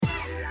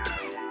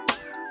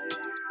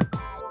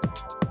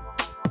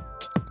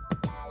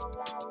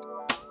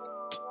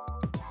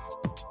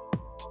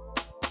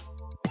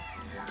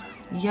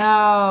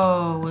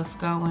Yo, what's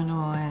going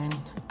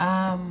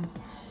on?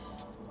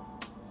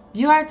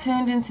 You are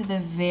tuned into the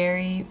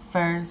very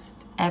first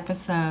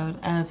episode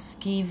of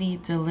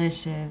Skeevy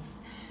Delicious.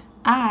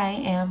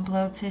 I am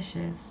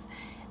Blotitious,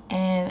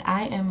 and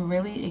I am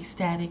really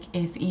ecstatic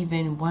if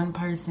even one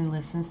person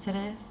listens to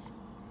this.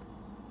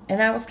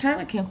 And I was kind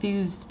of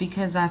confused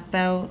because I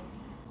felt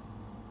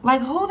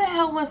like, who the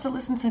hell wants to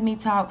listen to me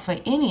talk for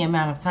any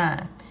amount of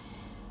time?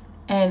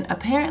 And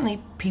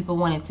apparently people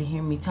wanted to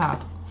hear me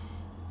talk.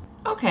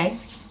 Okay,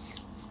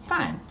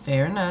 fine,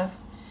 fair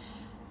enough.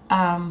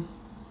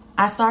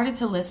 I started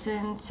to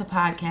listen to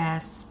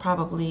podcasts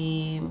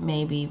probably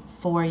maybe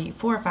 4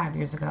 or 5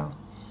 years ago.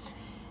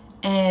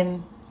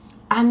 And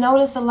I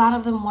noticed a lot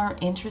of them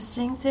weren't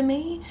interesting to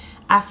me.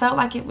 I felt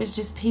like it was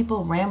just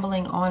people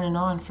rambling on and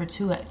on for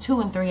 2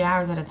 and 3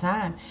 hours at a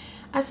time.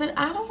 I said,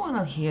 I don't want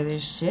to hear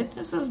this shit.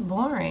 This is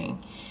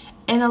boring.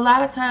 And a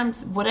lot of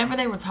times, whatever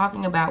they were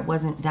talking about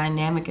wasn't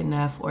dynamic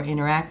enough or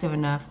interactive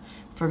enough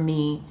for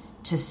me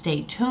to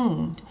stay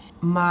tuned.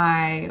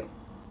 My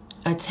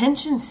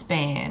attention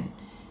span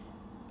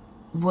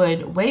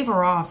would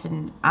waver off,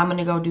 and I'm going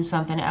to go do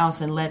something else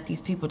and let these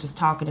people just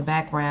talk in the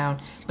background,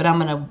 but I'm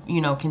going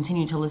to,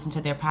 continue to listen to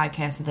their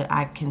podcast so that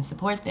I can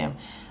support them.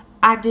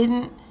 I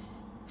didn't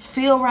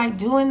feel right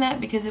doing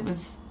that because it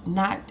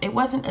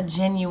wasn't a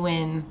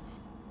genuine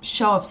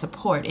show of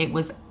support. It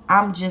was,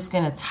 I'm just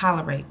going to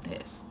tolerate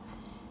this.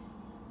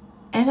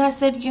 And I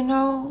said,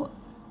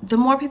 the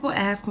more people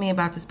ask me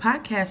about this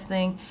podcast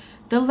thing,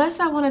 the less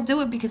I want to do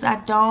it, because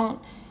I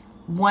don't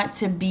want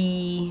to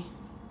be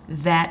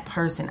that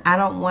person. I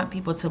don't want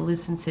people to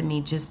listen to me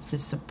just to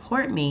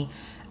support me.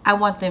 I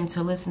want them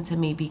to listen to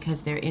me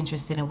because they're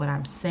interested in what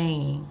I'm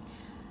saying.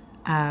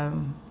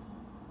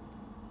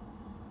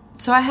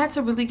 So I had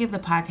to really give the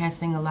podcast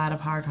thing a lot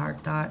of hard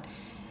thought.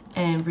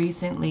 And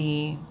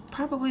recently,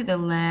 probably the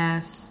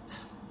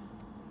last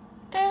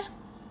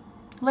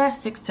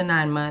 6 to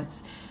 9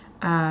 months,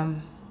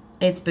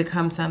 it's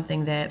become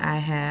something that I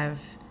have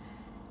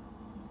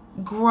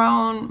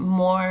grown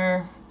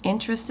more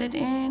interested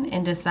in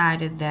and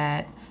decided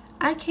that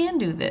I can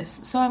do this.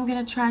 So I'm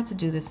going to try to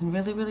do this and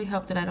really, really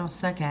hope that I don't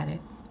suck at it.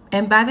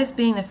 And by this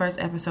being the first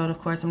episode, of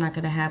course, I'm not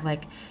going to have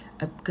like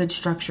a good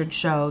structured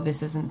show.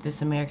 This isn't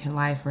This American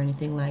Life or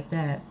anything like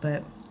that.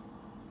 But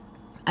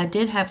I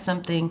did have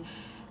something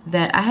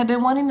that I had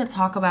been wanting to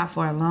talk about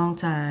for a long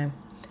time.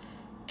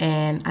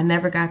 And I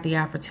never got the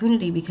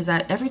opportunity because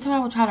every time I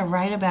would try to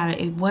write about it,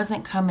 it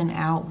wasn't coming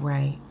out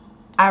right.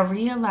 I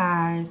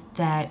realized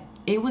that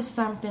it was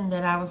something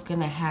that I was going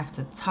to have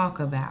to talk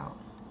about.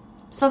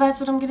 So that's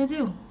what I'm going to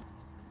do.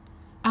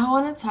 I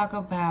want to talk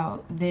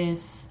about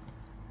this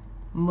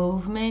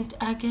movement,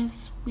 I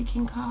guess we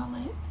can call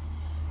it.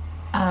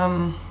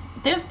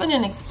 There's been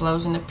an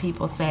explosion of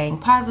people saying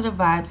positive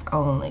vibes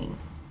only.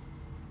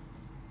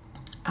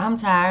 I'm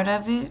tired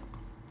of it.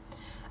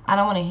 I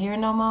don't want to hear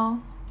no more.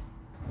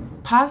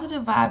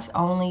 Positive vibes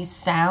only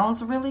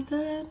sounds really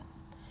good,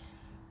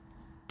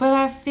 but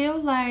I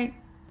feel like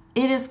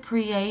it has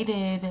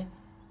created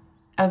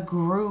a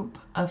group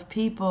of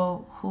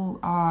people who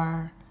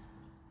are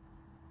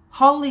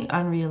wholly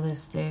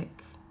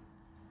unrealistic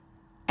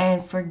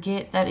and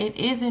forget that it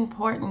is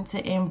important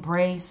to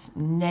embrace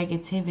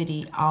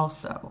negativity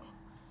also.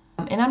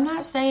 And I'm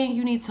not saying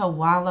you need to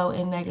wallow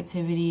in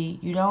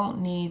negativity. You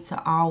don't need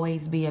to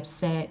always be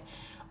upset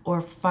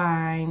or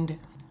find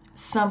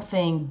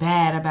something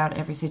bad about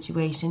every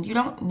situation. You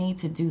don't need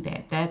to do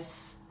that.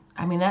 That's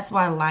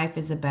why life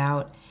is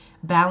about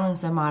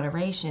balance and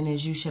moderation.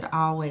 Is you should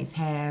always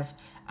have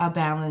a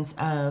balance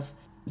of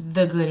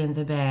the good and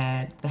the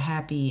bad, the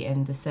happy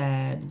and the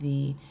sad,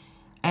 the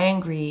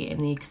angry and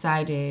the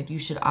excited. You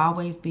should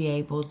always be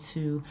able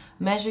to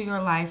measure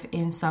your life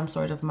in some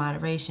sort of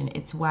moderation.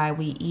 It's why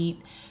we eat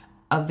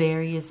a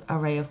various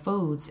array of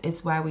foods.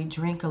 It's why we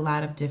drink a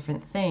lot of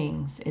different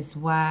things. It's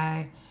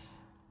why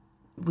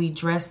we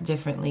dress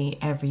differently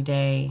every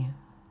day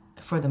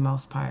for the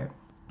most part.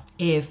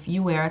 If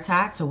you wear a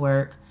tie to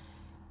work,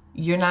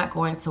 you're not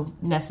going to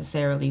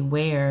necessarily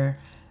wear,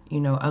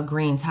 a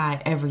green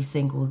tie every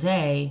single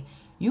day.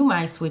 You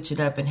might switch it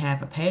up and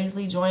have a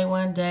paisley joint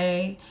one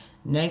day.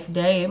 Next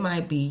day, it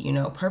might be,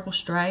 purple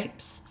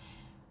stripes.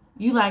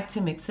 You like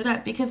to mix it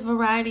up because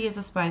variety is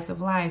a spice of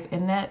life.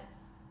 And that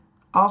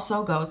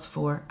also goes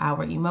for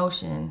our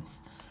emotions.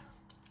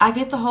 I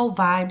get the whole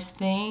vibes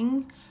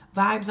thing.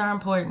 Vibes are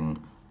important.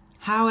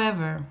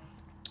 However,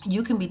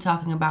 you can be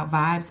talking about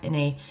vibes in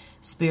a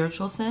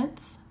spiritual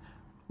sense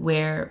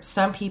where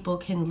some people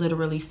can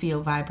literally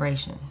feel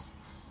vibrations.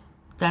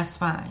 That's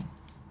fine.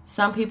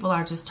 Some people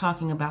are just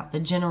talking about the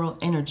general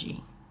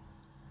energy.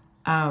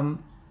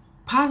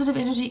 Positive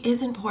energy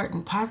is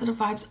important. Positive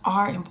vibes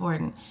are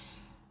important.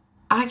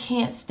 I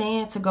can't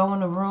stand to go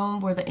in a room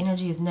where the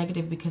energy is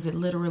negative because it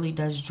literally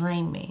does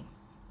drain me.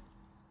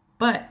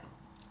 But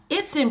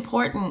it's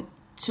important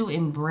to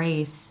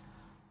embrace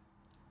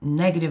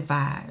negative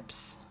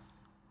vibes.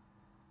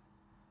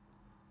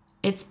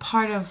 It's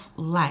part of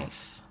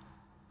life.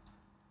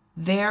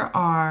 There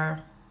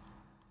are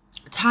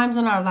times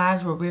in our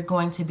lives where we're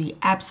going to be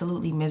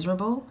absolutely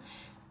miserable,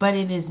 but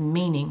it is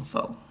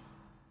meaningful.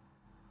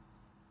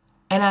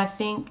 And I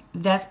think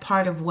that's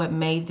part of what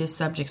made this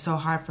subject so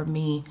hard for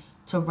me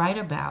to write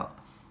about.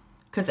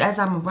 Because as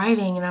I'm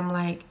writing and I'm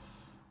like,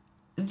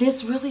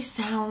 this really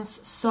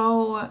sounds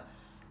so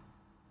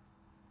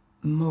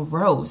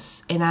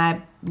morose and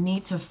I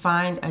need to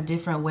find a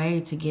different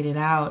way to get it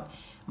out.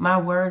 My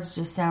words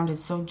just sounded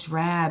so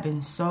drab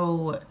and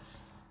so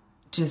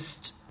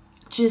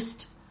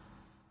just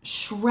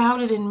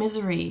shrouded in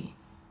misery.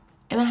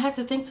 And I had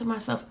to think to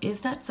myself, is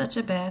that such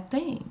a bad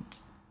thing?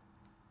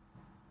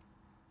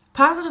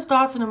 Positive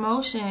thoughts and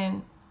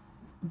emotion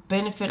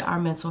benefit our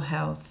mental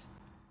health.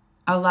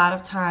 A lot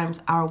of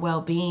times our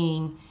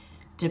well-being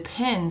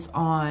depends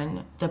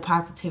on the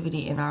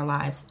positivity in our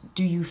lives.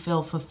 Do you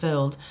feel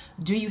fulfilled?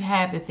 Do you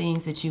have the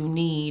things that you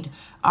need?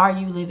 Are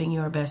you living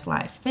your best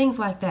life? Things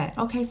like that.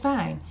 Okay,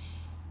 fine.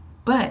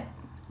 But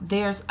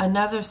there's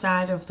another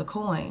side of the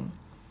coin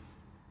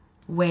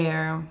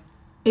where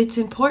it's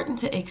important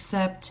to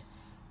accept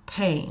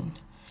pain,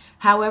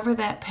 however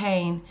that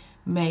pain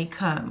may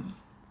come.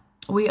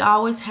 We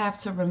always have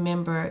to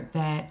remember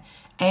that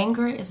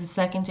anger is a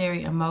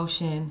secondary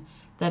emotion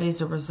that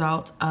is a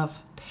result of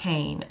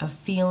pain, of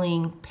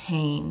feeling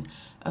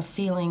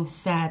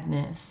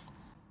sadness.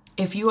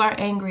 If you are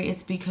angry,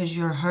 it's because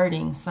you're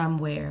hurting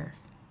somewhere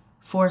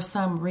for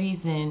some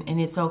reason, and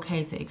it's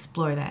okay to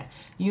explore that.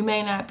 You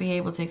may not be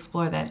able to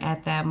explore that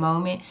at that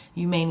moment.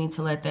 You may need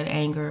to let that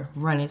anger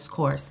run its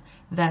course.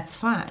 That's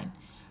fine.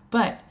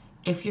 But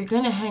if you're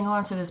going to hang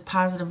on to this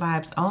positive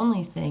vibes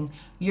only thing,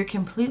 you're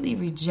completely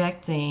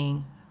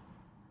rejecting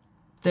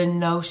the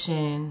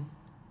notion.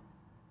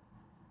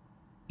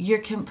 You're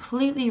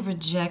completely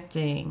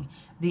rejecting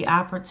the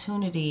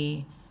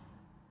opportunity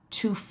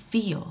to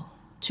feel,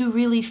 to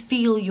really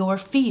feel your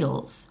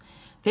feels.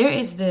 There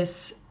is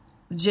this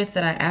GIF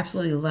that I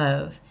absolutely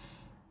love,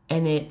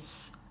 and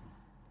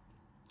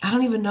I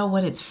don't even know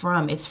what it's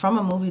from. It's from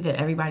a movie that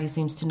everybody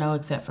seems to know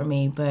except for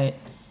me, but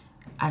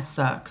I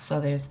suck, so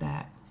there's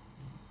that.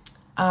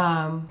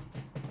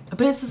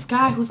 But it's this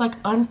guy who's like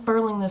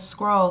unfurling the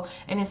scroll,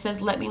 and it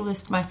says, "Let me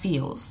list my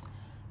feels."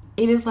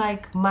 It is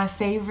like my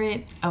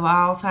favorite of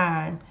all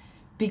time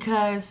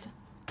because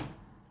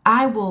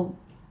I will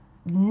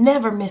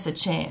never miss a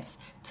chance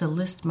to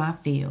list my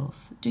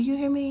feels. Do you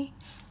hear me?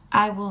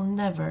 I will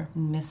never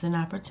miss an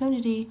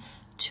opportunity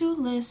to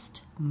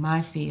list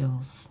my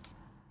feels.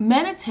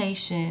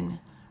 Meditation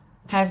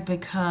has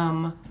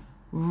become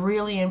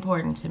really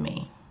important to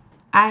me.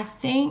 I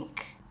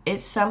think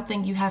it's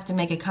something you have to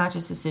make a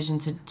conscious decision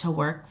to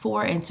work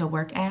for and to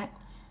work at.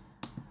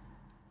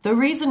 The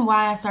reason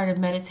why I started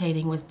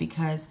meditating was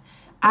because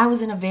I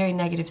was in a very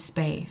negative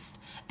space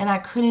and I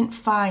couldn't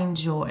find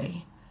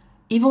joy.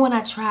 Even when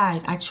I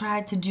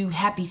tried to do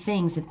happy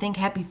things and think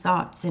happy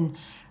thoughts and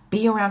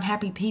be around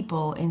happy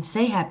people and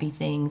say happy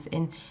things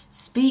and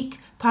speak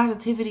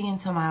positivity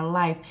into my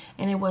life,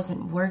 and it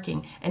wasn't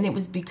working. And it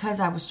was because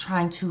I was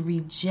trying to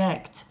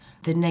reject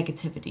the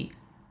negativity.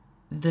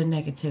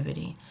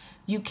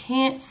 You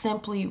can't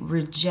simply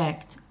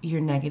reject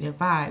your negative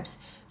vibes.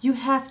 You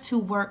have to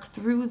work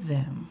through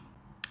them.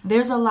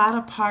 There's a lot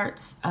of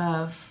parts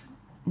of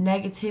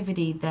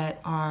negativity that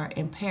are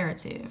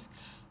imperative.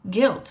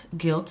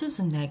 Guilt is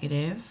a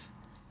negative,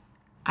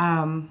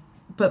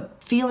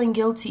 but feeling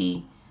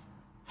guilty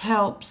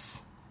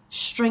helps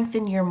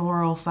strengthen your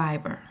moral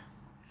fiber.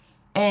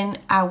 And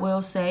I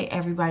will say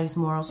everybody's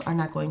morals are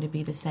not going to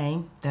be the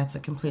same. That's a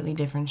completely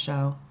different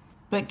show.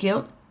 But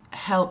guilt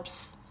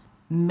helps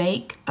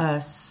make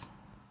us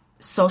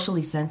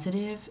socially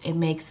sensitive. It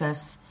makes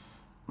us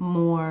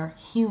more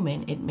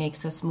human. It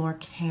makes us more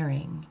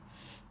caring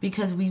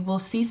because we will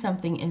see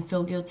something and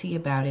feel guilty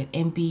about it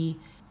and be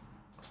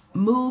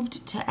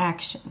moved to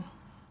action.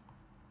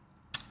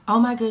 Oh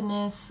my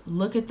goodness,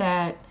 look at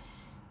that.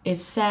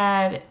 It's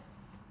sad.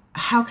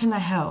 How can I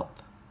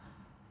help?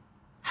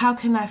 How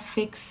can I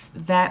fix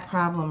that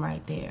problem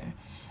right there?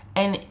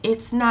 And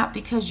it's not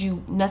because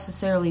you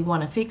necessarily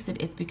want to fix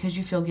it. It's because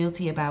you feel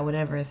guilty about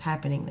whatever is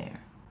happening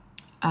there.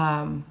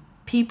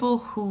 People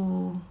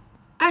who...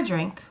 I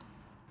drink.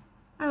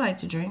 I like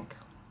to drink.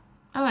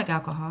 I like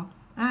alcohol.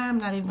 I'm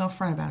not even going to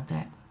front about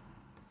that.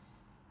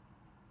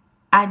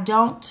 I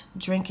don't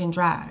drink and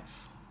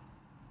drive.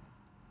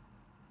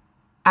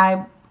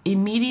 I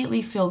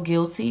immediately feel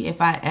guilty if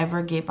I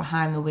ever get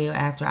behind the wheel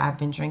after I've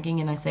been drinking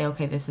and I say,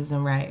 okay, this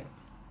isn't right.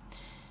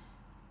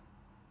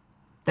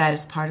 That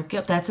is part of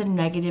guilt. That's a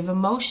negative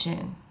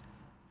emotion.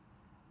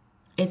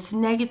 It's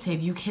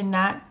negative. You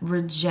cannot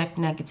reject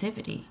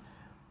negativity.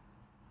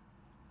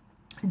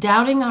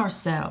 Doubting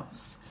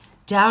ourselves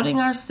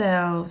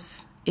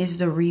is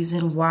the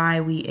reason why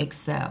we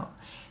excel.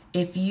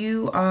 If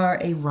you are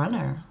a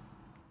runner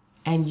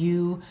and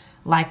you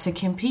like to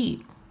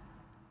compete,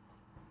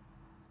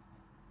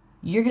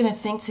 you're going to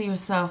think to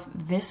yourself,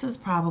 this is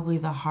probably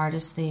the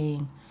hardest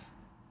thing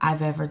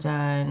I've ever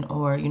done,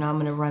 or, I'm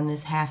going to run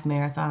this half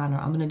marathon, or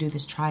I'm going to do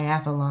this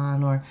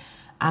triathlon, or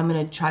I'm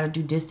going to try to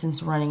do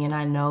distance running and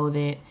I know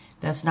that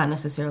that's not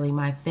necessarily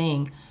my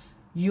thing,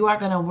 you are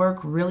going to work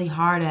really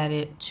hard at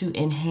it to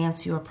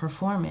enhance your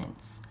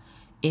performance.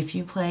 If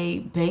you play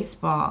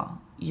baseball,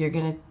 you're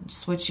going to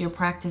switch your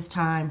practice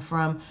time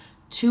from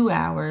 2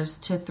 hours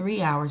to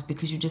 3 hours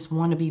because you just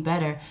want to be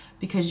better,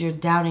 because you're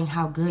doubting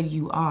how good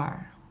you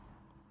are.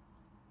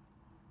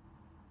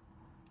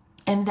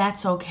 And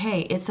that's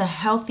okay. It's a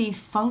healthy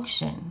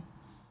function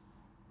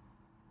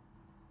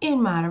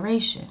in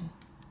moderation.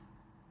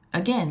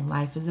 Again,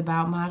 life is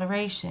about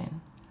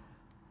moderation.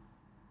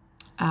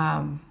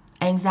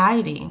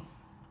 Anxiety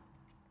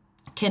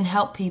can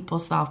help people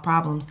solve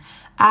problems.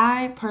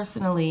 I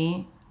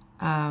personally,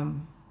 as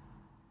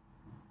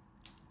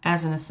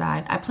an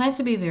aside, I plan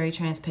to be very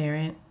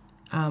transparent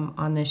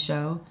on this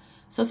show.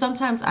 So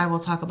sometimes I will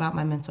talk about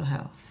my mental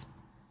health.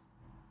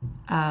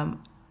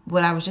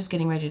 What I was just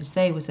getting ready to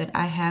say was that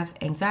I have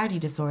anxiety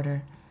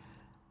disorder.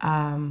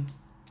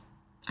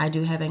 I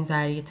do have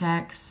anxiety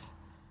attacks.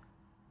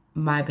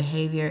 My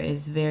behavior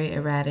is very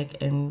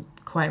erratic and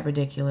quite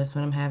ridiculous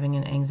when I'm having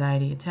an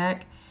anxiety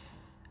attack,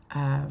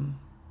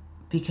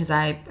 because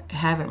I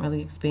haven't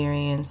really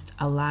experienced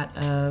a lot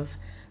of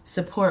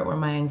support where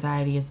my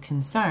anxiety is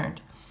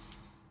concerned.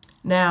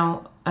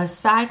 Now,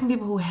 aside from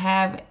people who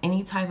have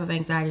any type of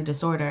anxiety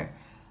disorder,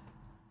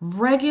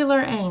 regular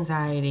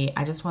anxiety,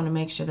 I just want to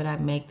make sure that I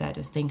make that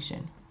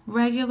distinction.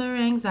 Regular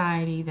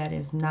anxiety that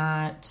is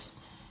not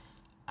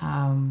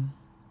in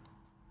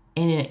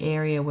an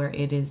area where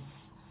it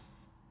is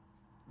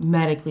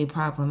medically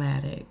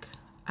problematic.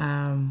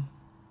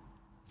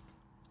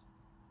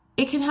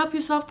 It can help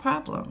you solve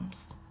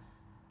problems.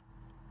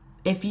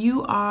 If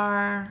you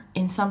are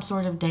in some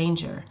sort of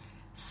danger,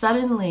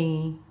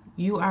 suddenly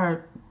you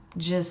are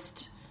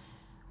just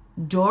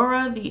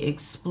Dora the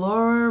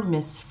Explorer,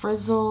 Miss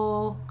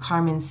Frizzle,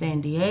 Carmen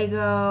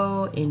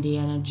Sandiego,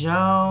 Indiana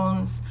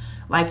Jones.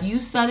 Like, you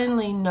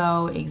suddenly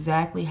know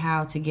exactly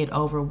how to get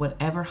over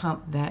whatever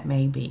hump that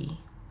may be.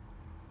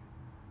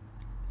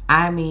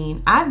 I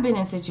mean, I've been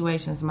in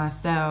situations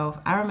myself.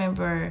 I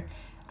remember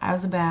I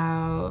was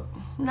about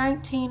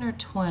 19 or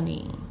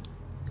 20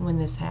 when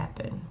this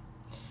happened.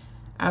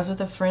 I was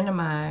with a friend of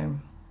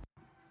mine.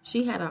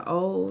 She had an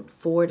old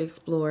Ford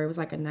Explorer. It was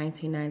like a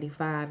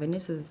 1995, and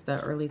this is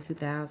the early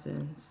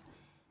 2000s.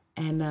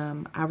 And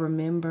I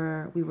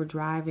remember we were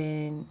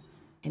driving,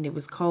 and it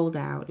was cold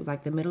out. It was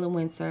like the middle of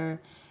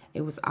winter.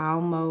 It was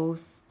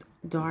almost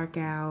dark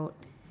out.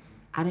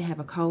 I didn't have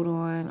a coat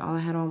on. All I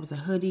had on was a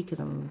hoodie because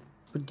I'm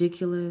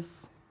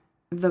ridiculous.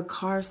 The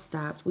car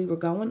stopped. We were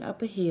going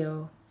up a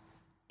hill,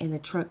 and the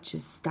truck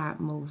just stopped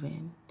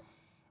moving.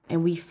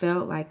 And we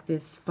felt like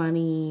this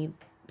funny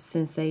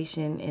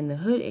sensation in the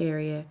hood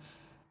area.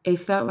 It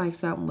felt like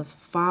something was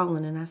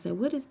falling, and I said,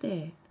 "What is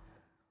that?"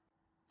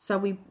 So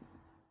we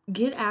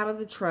get out of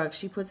the truck.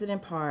 She puts it in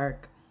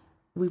park.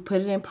 We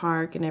put it in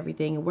park and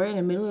everything, and we're in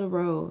the middle of the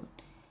road.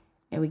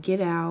 And we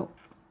get out.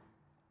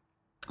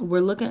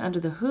 We're looking under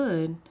the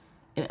hood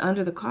and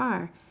under the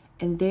car,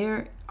 and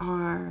there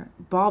are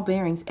ball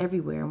bearings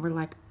everywhere. And we're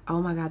like,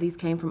 oh my God, these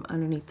came from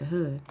underneath the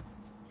hood.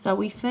 So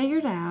we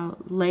figured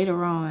out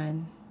later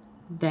on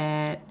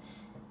that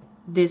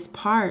this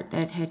part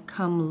that had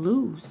come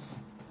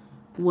loose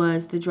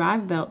was the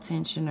drive belt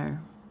tensioner.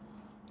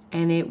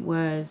 And it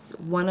was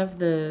one of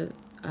the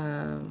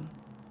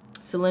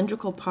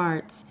cylindrical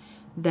parts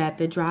that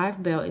the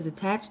drive belt is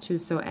attached to.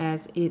 So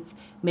as it's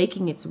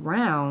making its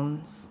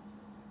rounds,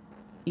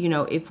 you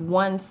know, if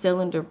one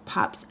cylinder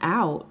pops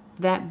out,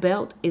 that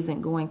belt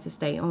isn't going to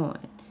stay on.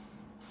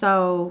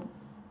 So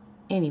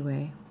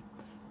anyway,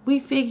 we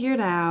figured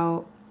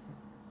out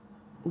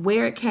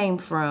where it came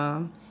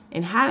from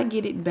and how to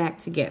get it back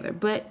together.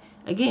 But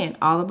again,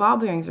 all the ball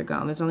bearings are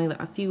gone. There's only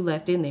a few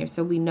left in there,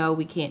 so we know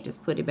we can't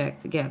just put it back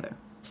together.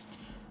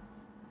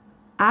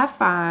 I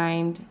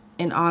find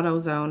an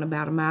AutoZone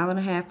about 1.5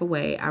 miles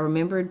away. I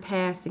remembered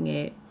passing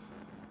it,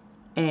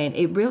 and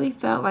it really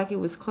felt like it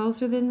was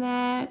closer than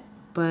that,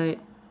 but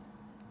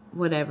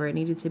whatever, it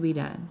needed to be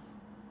done.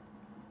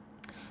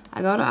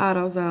 I go to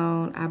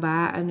AutoZone, I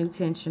buy a new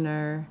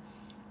tensioner.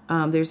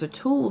 There's a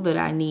tool that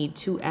I need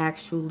to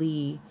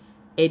actually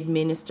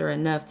administer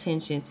enough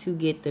tension to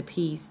get the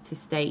piece to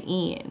stay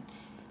in.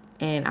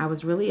 And I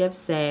was really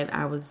upset.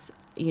 I was,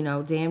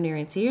 damn near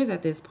in tears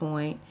at this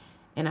point.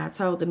 And I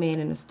told the man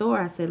in the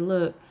store, I said,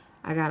 look,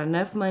 I got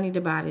enough money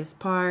to buy this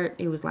part.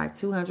 It was like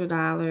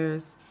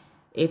 $200.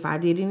 If I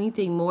did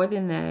anything more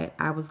than that,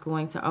 I was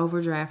going to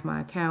overdraft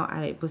my account.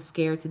 I was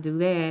scared to do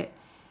that.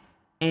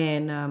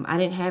 And I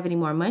didn't have any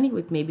more money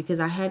with me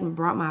because I hadn't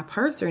brought my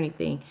purse or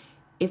anything.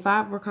 If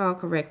I recall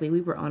correctly, we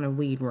were on a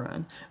weed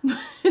run.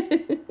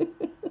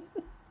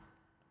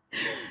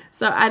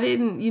 So I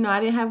didn't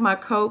have my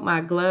coat,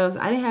 my gloves.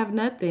 I didn't have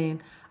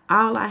nothing.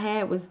 All I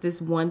had was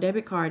this one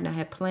debit card, and I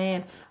had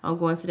planned on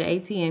going to the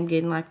ATM,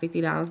 getting like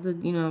 $50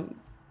 to,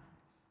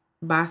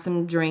 buy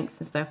some drinks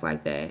and stuff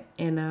like that.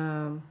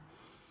 And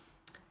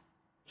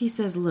he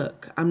says,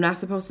 look, I'm not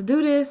supposed to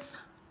do this.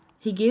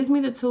 He gives me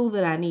the tool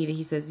that I needed.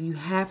 He says, you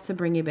have to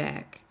bring it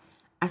back.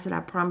 I said, I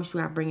promise you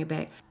I'll bring it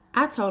back.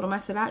 I told him, I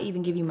said, I'll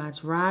even give you my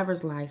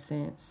driver's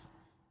license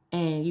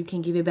and you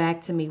can give it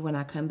back to me when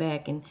I come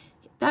back. And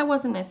that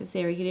wasn't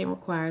necessary. He didn't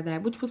require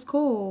that, which was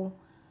cool.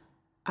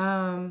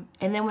 And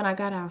then when I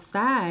got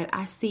outside,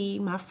 I see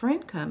my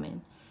friend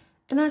coming.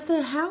 And I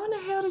said, how in the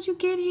hell did you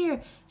get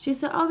here? She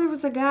said, oh, there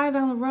was a guy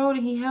down the road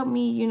and he helped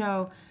me,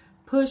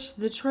 push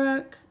the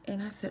truck.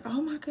 And I said,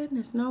 oh my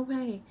goodness, no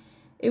way.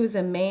 It was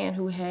a man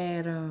who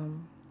had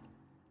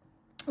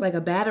like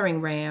a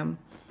battering ram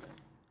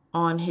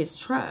on his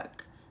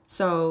truck.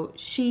 So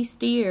she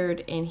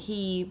steered and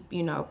he,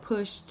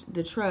 pushed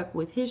the truck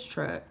with his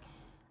truck.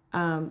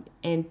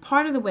 And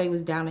part of the way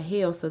was down a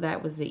hill, so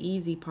that was the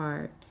easy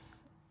part.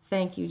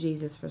 Thank you,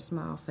 Jesus, for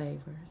small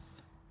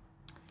favors.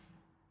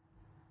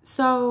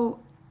 So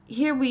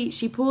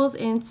she pulls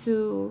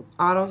into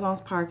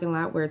AutoZone's parking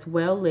lot where it's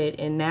well lit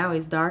and now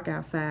it's dark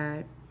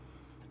outside.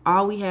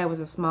 All we had was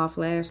a small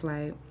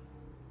flashlight.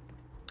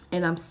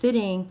 And I'm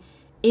sitting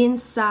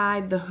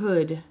inside the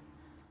hood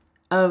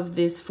of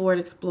this Ford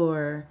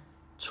Explorer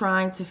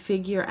trying to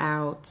figure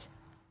out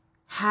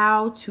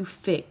how to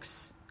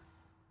fix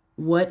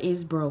what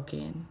is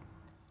broken.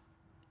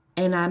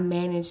 And I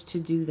managed to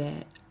do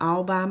that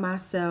all by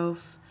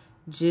myself,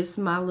 just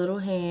my little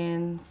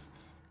hands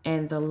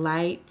and the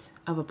light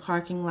of a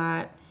parking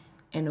lot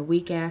and a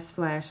weak-ass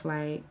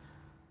flashlight,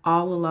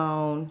 all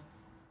alone,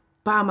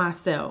 by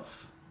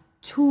myself.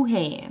 2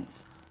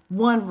 hands,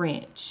 1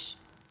 wrench.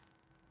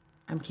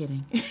 I'm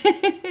kidding.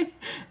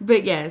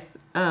 But yes,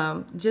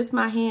 just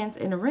my hands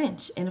and a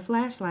wrench and a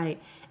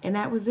flashlight. And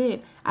that was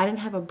it. I didn't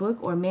have a book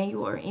or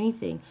manual or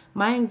anything.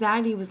 My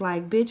anxiety was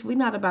like, bitch, we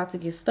not about to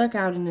get stuck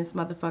out in this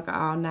motherfucker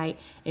all night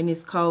and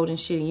it's cold and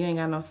shit and you ain't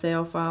got no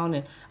cell phone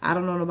and I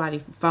don't know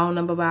nobody's phone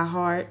number by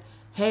heart.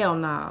 Hell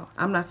no,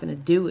 I'm not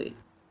finna do it.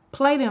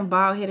 Play them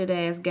bald-headed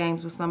ass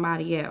games with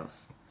somebody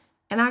else.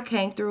 And I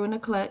came through in the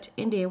clutch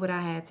and did what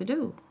I had to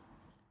do.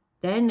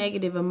 That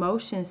negative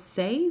emotion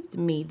saved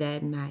me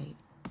that night.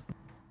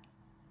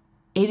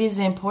 It is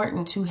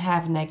important to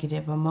have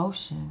negative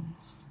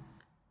emotions.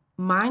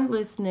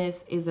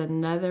 Mindlessness is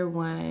another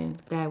one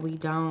that we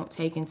don't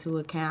take into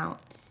account.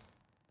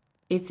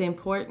 It's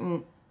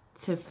important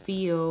to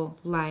feel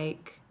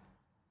like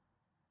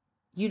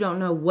you don't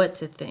know what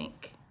to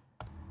think.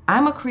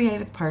 I'm a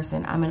creative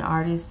person. I'm an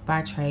artist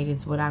by trade.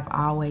 It's what I've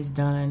always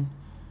done.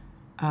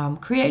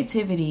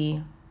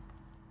 Creativity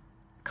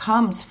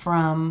comes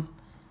from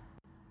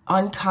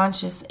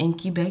unconscious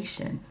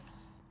incubation.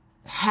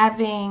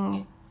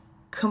 Having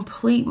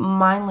complete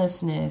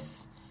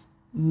mindlessness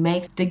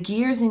makes the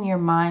gears in your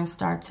mind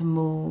start to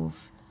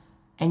move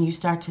and you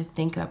start to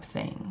think up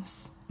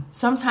things.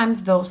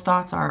 Sometimes those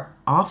thoughts are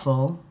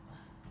awful,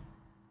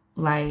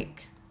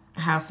 like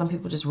how some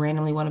people just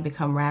randomly want to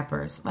become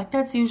rappers. Like,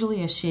 that's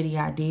usually a shitty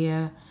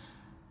idea,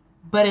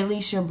 but at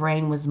least your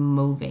brain was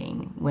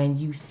moving when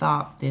you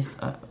thought this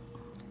up.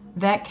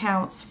 That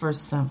counts for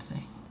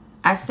something.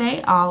 I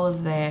say all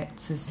of that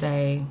to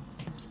say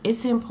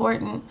it's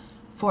important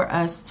for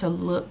us to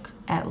look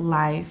at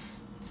life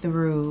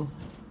through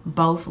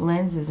both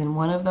lenses, and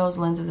one of those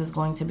lenses is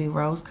going to be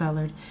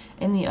rose-colored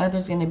and the other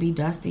is going to be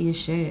dusty as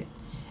shit.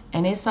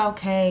 And it's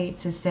okay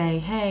to say,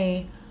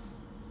 hey,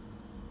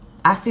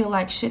 I feel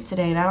like shit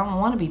today and I don't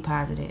want to be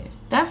positive.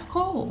 That's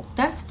cool.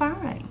 That's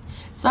fine.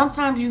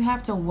 Sometimes you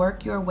have to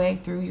work your way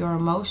through your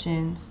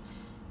emotions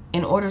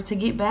in order to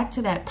get back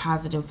to that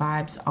positive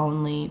vibes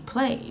only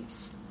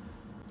place.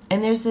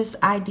 And there's this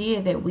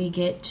idea that we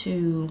get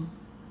to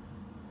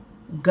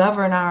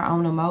govern our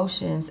own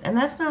emotions, and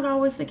that's not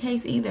always the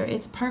case either.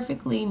 It's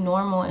perfectly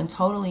normal and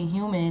totally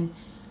human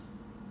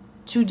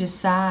to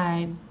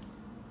decide,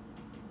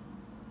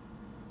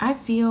 I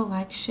feel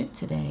like shit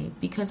today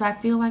because I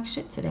feel like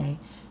shit today.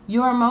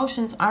 Your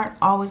emotions aren't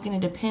always going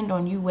to depend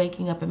on you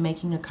waking up and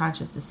making a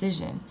conscious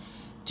decision.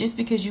 Just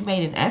because you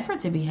made an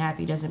effort to be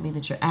happy doesn't mean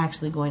that you're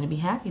actually going to be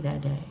happy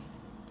that day.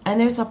 And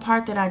there's a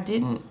part that I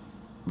didn't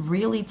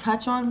really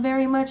touch on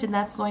very much, and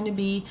that's going to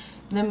be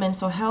the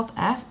mental health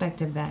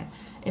aspect of that.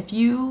 If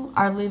you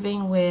are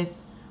living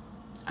with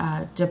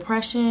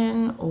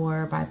depression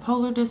or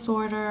bipolar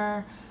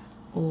disorder,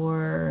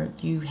 or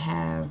you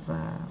have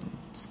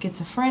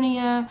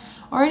schizophrenia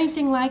or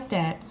anything like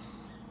that,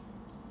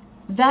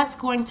 that's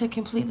going to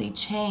completely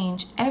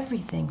change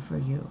everything for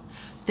you.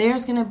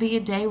 There's going to be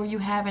a day where you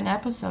have an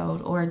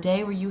episode or a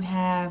day where you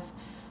have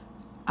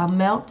a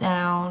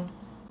meltdown.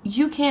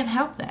 You can't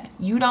help that.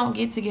 You don't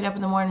get to get up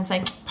in the morning and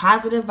say,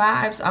 positive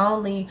vibes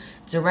only,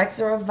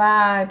 director of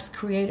vibes,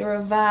 creator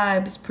of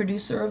vibes,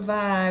 producer of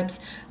vibes,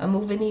 I'm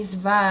moving these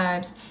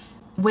vibes.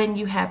 When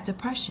you have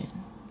depression,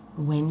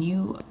 when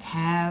you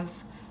have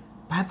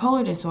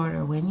bipolar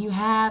disorder, when you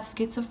have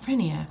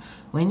schizophrenia,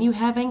 when you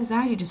have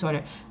anxiety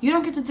disorder, you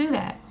don't get to do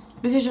that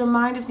because your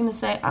mind is going to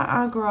say,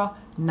 girl,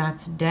 not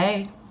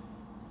today.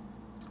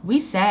 We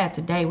sad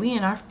today. We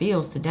in our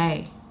feels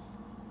today.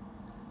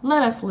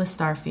 Let us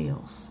list our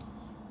feels.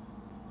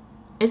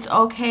 It's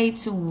okay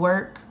to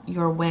work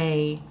your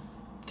way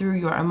through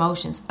your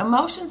emotions.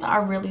 Emotions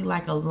are really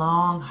like a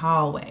long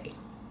hallway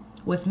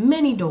with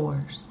many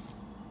doors.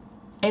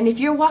 And if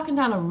you're walking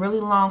down a really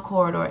long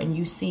corridor and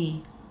you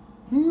see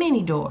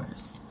many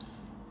doors,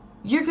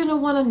 you're going to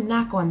want to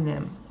knock on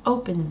them,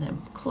 open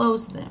them,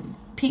 close them,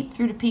 peep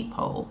through the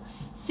peephole,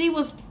 see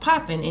what's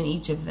popping in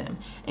each of them.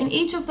 And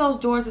each of those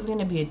doors is going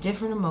to be a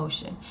different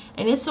emotion.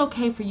 And it's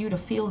okay for you to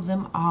feel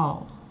them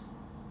all.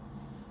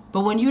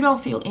 But when you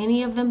don't feel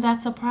any of them,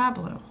 that's a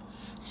problem.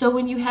 So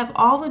when you have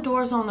all the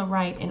doors on the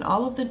right and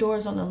all of the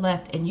doors on the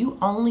left, and you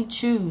only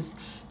choose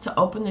to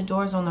open the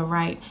doors on the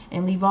right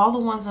and leave all the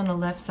ones on the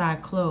left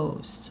side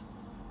closed,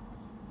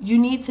 you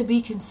need to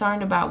be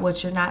concerned about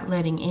what you're not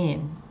letting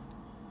in,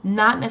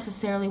 not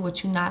necessarily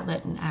what you're not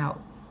letting out.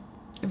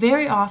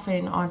 Very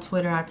often on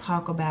Twitter, I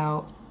talk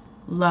about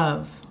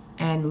love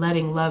and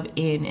letting love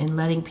in and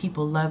letting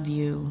people love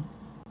you.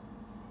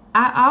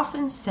 I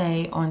often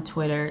say on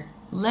Twitter,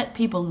 let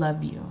people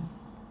love you.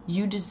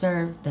 You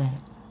deserve that.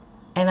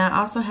 And I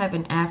also have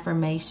an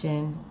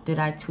affirmation that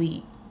I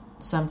tweet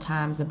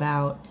sometimes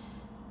about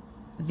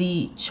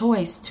the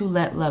choice to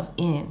let love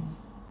in.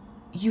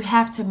 You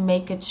have to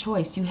make a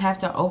choice. You have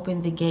to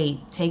open the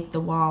gate, take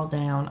the wall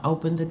down,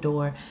 open the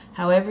door.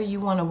 However you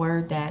want to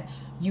word that,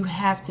 you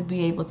have to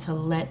be able to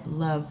let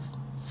love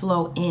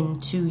flow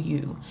into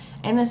you.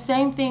 And the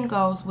same thing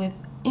goes with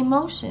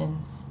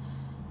emotions.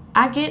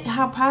 I get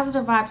how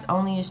Positive Vibes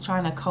Only is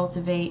trying to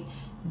cultivate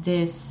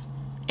this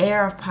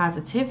air of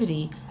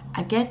positivity.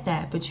 I get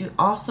that, but you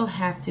also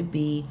have to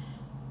be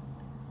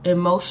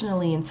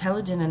emotionally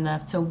intelligent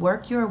enough to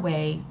work your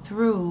way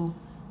through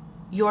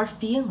your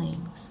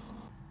feelings.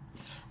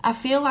 I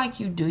feel like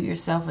you do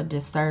yourself a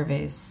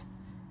disservice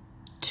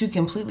to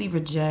completely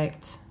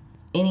reject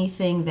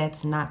anything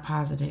that's not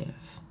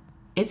positive.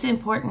 It's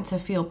important to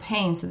feel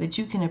pain so that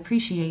you can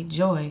appreciate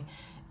joy.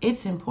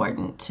 It's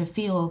important to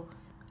feel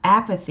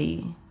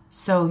apathy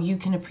so you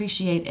can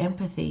appreciate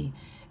empathy.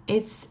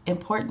 It's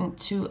important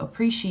to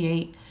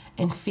appreciate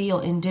and feel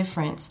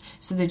indifference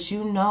so that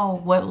you know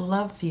what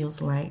love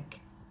feels like.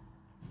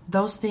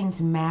 Those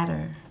things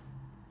matter.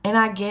 And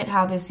I get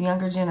how this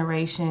younger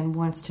generation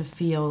wants to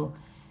feel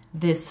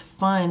this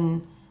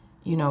fun,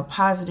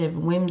 positive,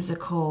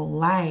 whimsical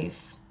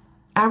life.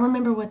 I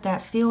remember what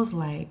that feels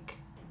like.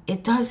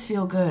 It does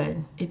feel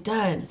good. It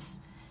does.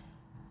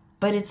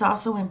 But it's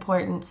also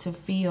important to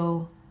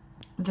feel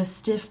the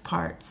stiff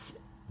parts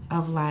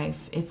of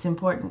life. It's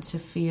important to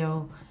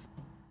feel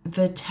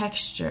the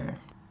texture.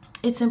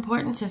 It's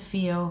important to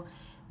feel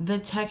the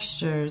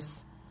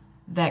textures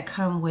that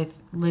come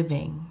with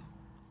living.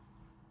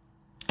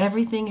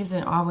 Everything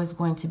isn't always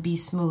going to be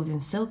smooth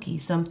and silky.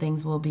 Some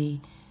things will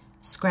be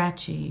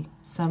scratchy.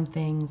 Some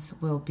things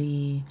will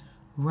be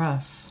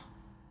rough.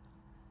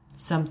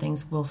 Some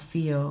things will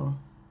feel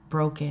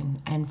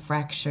broken and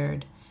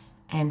fractured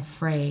and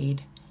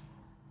frayed.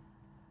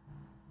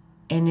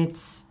 And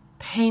it's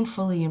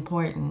painfully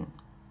important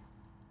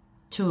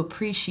to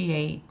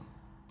appreciate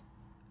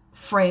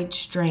frayed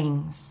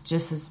strings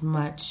just as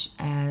much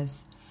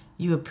as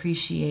you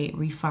appreciate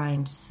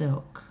refined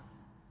silk.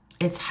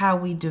 It's how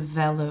we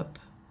develop.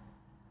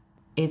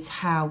 It's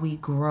how we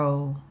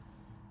grow.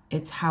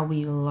 It's how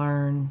we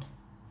learn.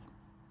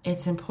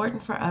 It's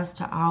important for us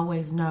to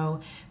always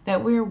know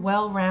that we're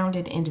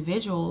well-rounded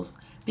individuals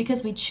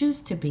because we choose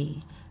to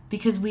be,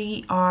 because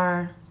we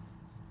are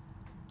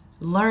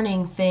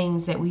learning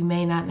things that we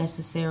may not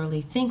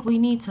necessarily think we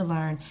need to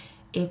learn.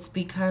 It's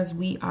because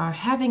we are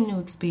having new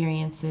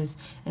experiences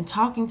and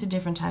talking to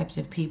different types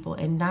of people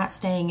and not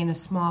staying in a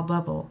small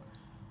bubble.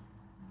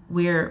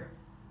 We're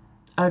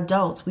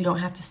adults. We don't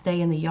have to stay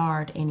in the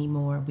yard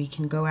anymore. We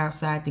can go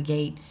outside the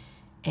gate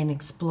and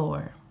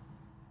explore.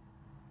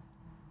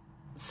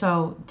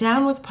 So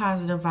down with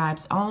Positive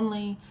Vibes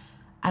Only.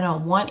 I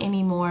don't want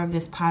any more of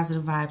this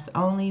Positive Vibes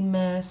Only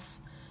mess.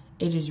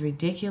 It is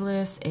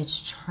ridiculous.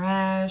 It's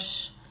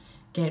trash.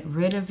 Get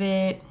rid of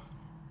it.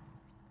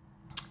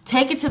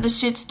 Take it to the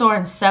shit store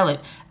and sell it.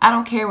 I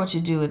don't care what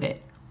you do with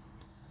it.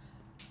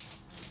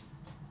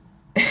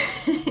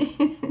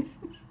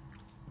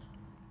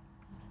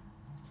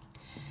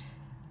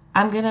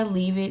 I'm going to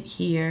leave it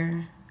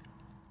here.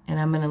 And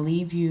I'm going to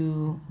leave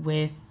you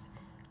with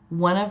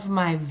one of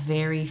my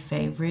very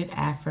favorite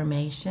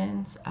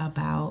affirmations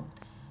about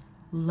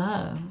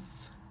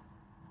love.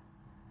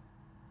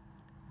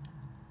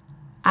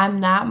 I'm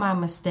not my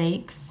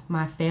mistakes,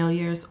 my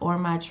failures, or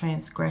my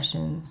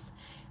transgressions.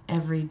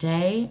 Every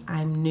day,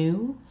 I'm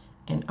new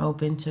and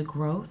open to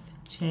growth,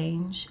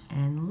 change,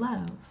 and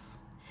love.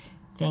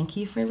 Thank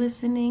you for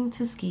listening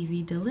to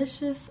Skeevy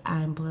Delicious.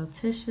 I'm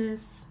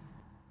Blotitious.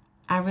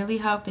 I really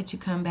hope that you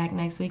come back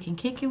next week and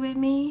kick it with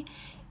me.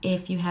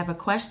 If you have a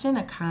question,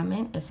 a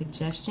comment, a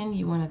suggestion,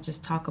 you want to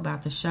just talk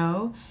about the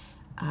show,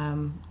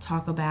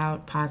 talk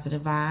about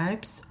positive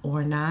vibes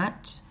or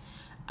not,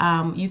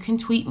 you can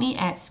tweet me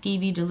at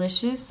Skeevy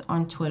Delicious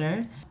on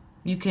Twitter.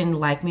 You can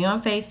like me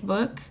on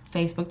Facebook,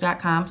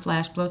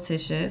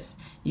 facebook.com/Blotitious.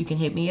 You can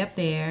hit me up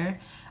there.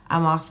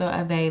 I'm also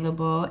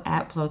available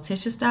at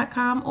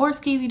Blotitious.com or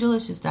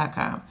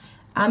SkeevyDelicious.com.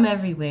 I'm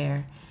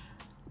everywhere.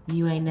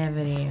 You ain't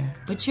never there,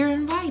 but you're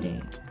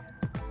invited.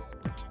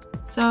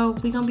 So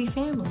we gonna be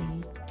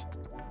family.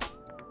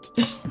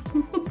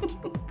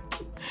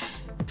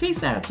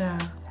 Peace out,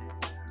 y'all.